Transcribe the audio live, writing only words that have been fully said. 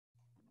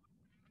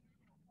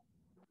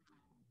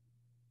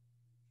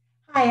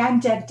Hi, I'm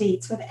Deb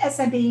Dietz with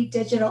SMB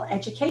Digital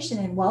Education,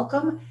 and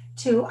welcome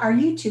to our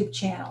YouTube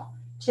channel.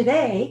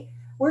 Today,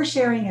 we're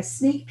sharing a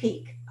sneak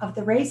peek of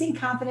the Raising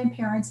Confident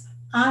Parents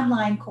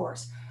online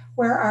course,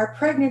 where our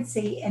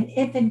pregnancy and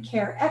infant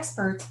care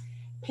experts,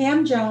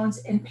 Pam Jones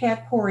and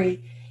Pat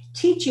Pori,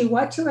 teach you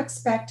what to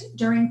expect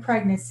during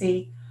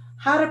pregnancy,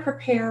 how to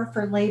prepare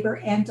for labor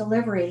and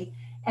delivery,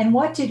 and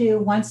what to do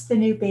once the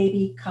new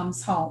baby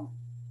comes home.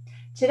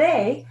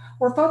 Today,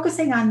 we're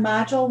focusing on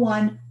Module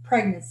 1,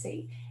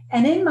 Pregnancy.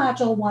 And in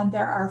Module 1,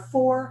 there are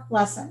 4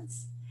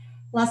 lessons.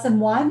 Lesson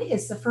 1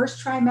 is the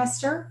first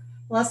trimester.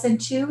 Lesson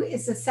 2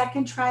 is the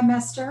second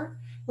trimester.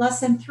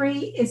 Lesson 3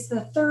 is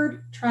the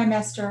third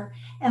trimester.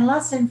 And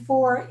Lesson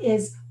 4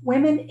 is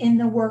Women in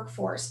the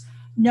Workforce,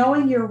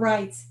 Knowing Your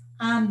Rights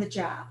on the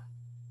Job.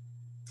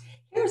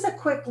 Here's a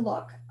quick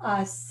look,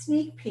 a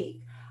sneak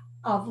peek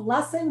of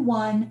Lesson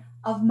 1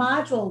 of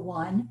Module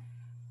 1,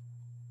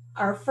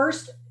 our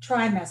first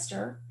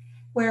trimester,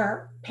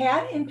 where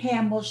Pat and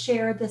Pam will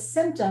share the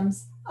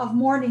symptoms of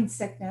morning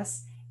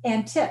sickness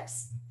and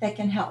tips that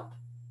can help.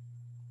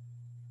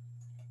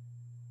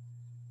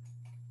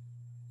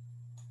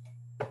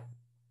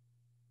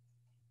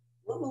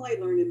 What will I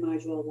learn in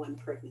Module 1,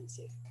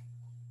 Pregnancy?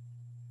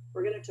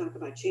 We're going to talk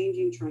about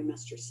changing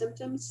trimester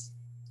symptoms,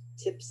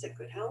 tips that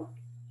could help,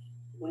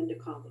 when to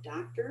call the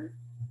doctor,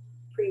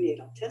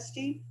 prenatal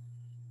testing,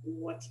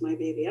 what's my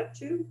baby up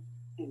to,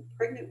 and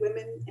pregnant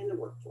women in the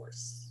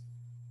workforce.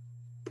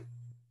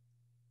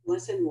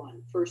 Lesson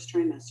 1, first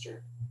trimester,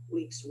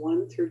 weeks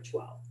 1 through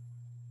 12.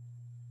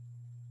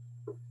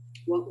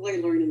 What will I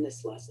learn in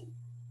this lesson?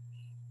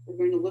 We're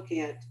going to look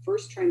at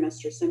first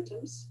trimester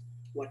symptoms,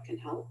 what can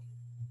help,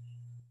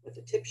 with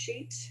a tip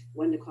sheet,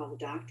 when to call the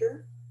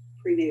doctor,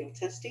 prenatal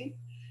testing,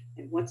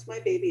 and what's my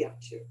baby up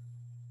to.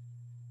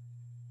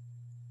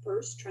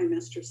 First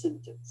trimester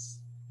symptoms.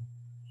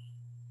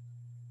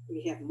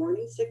 We have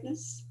morning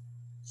sickness,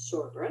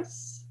 sore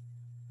breasts,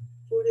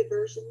 food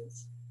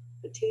aversions,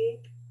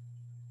 fatigue,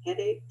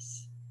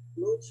 headaches,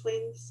 mood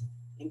swings,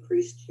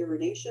 increased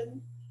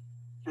urination,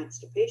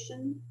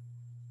 constipation,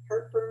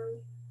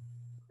 heartburn,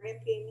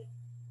 cramping,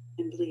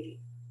 and bleeding.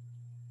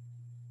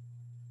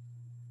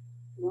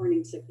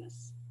 Morning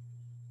sickness.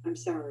 I'm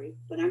sorry,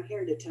 but I'm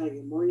here to tell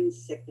you morning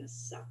sickness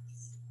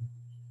sucks.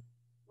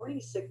 Morning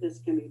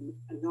sickness can be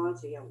a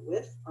nausea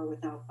with or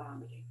without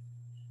vomiting,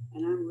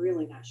 and I'm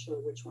really not sure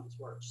which one's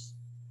worse.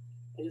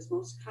 It is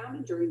most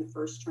common during the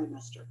first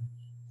trimester,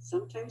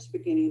 sometimes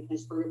beginning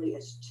as early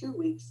as 2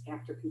 weeks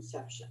after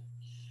conception,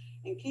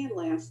 and can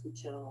last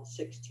until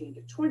 16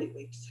 to 20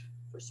 weeks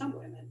for some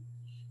women.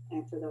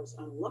 And for those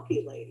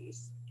unlucky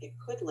ladies, it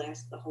could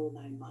last the whole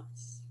 9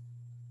 months.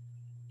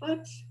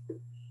 But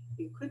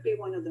you could be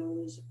one of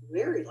those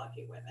very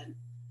lucky women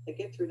that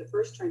get through the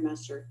first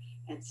trimester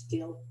and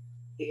still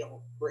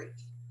feel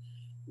great.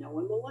 No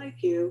one will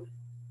like you,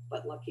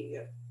 but lucky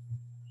you.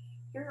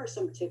 Here are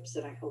some tips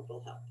that I hope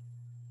will help.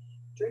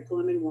 Drink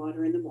lemon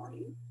water in the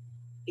morning.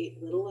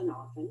 Eat little and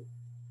often.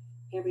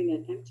 Having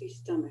an empty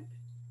stomach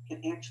can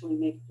actually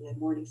make the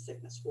morning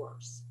sickness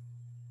worse.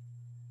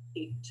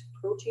 Eat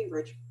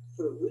protein-rich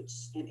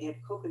foods and add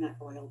coconut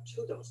oil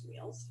to those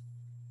meals.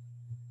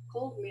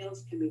 Cold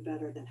meals can be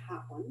better than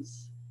hot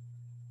ones.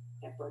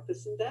 Have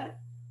breakfast in bed.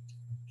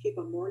 Keep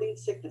a morning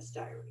sickness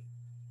diary.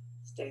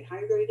 Stay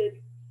hydrated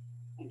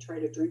and try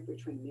to drink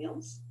between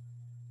meals.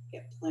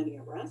 Get plenty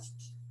of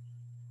rest.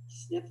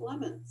 Sniff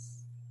lemons.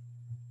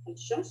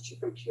 Adjust your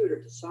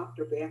computer to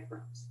softer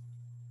backgrounds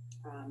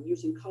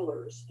using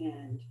colors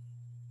and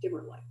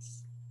dimmer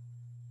lights.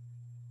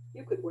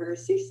 You could wear a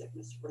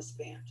seasickness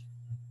wristband.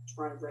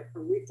 Try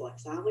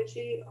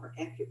reflexology or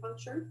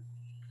acupuncture.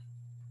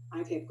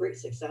 I've had great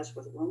success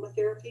with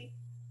aromatherapy.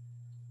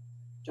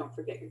 Don't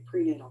forget your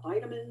prenatal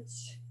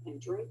vitamins and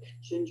drink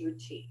ginger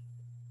tea.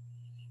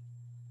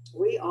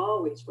 We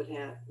always would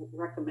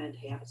recommend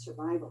to have a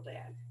survival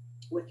bag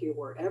with you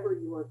wherever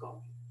you are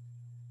going.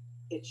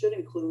 It should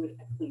include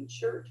a clean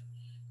shirt,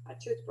 a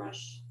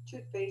toothbrush,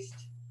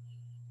 toothpaste,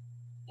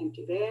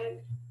 empty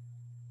bag,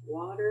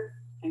 water,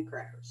 and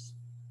crackers.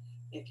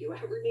 If you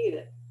ever need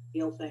it,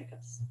 you'll thank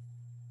us.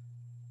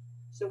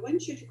 So when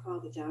should you call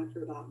the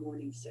doctor about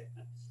morning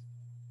sickness?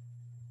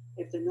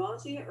 If the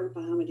nausea or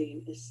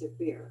vomiting is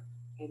severe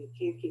and you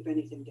can't keep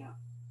anything down,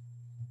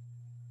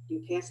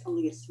 you pass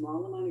only a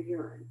small amount of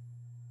urine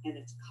and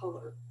its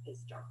color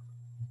is dark.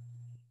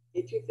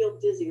 If you feel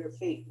dizzy or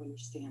faint when you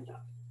stand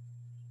up,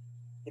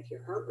 if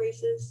your heart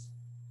races,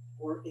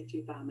 or if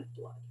you vomit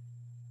blood.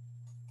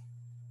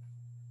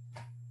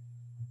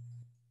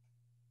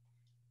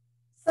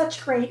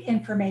 Such great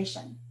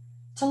information.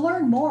 To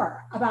learn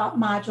more about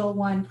Module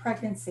 1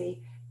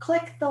 Pregnancy,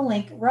 click the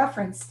link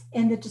referenced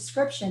in the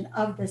description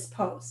of this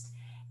post.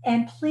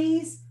 And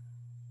please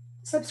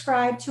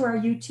subscribe to our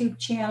YouTube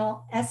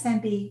channel,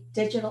 SMB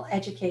Digital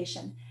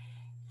Education.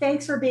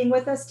 Thanks for being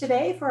with us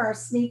today for our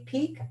sneak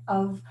peek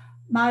of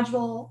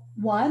Module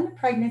 1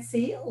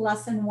 Pregnancy,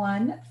 Lesson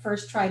 1,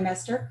 first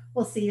trimester.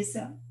 We'll see you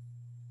soon.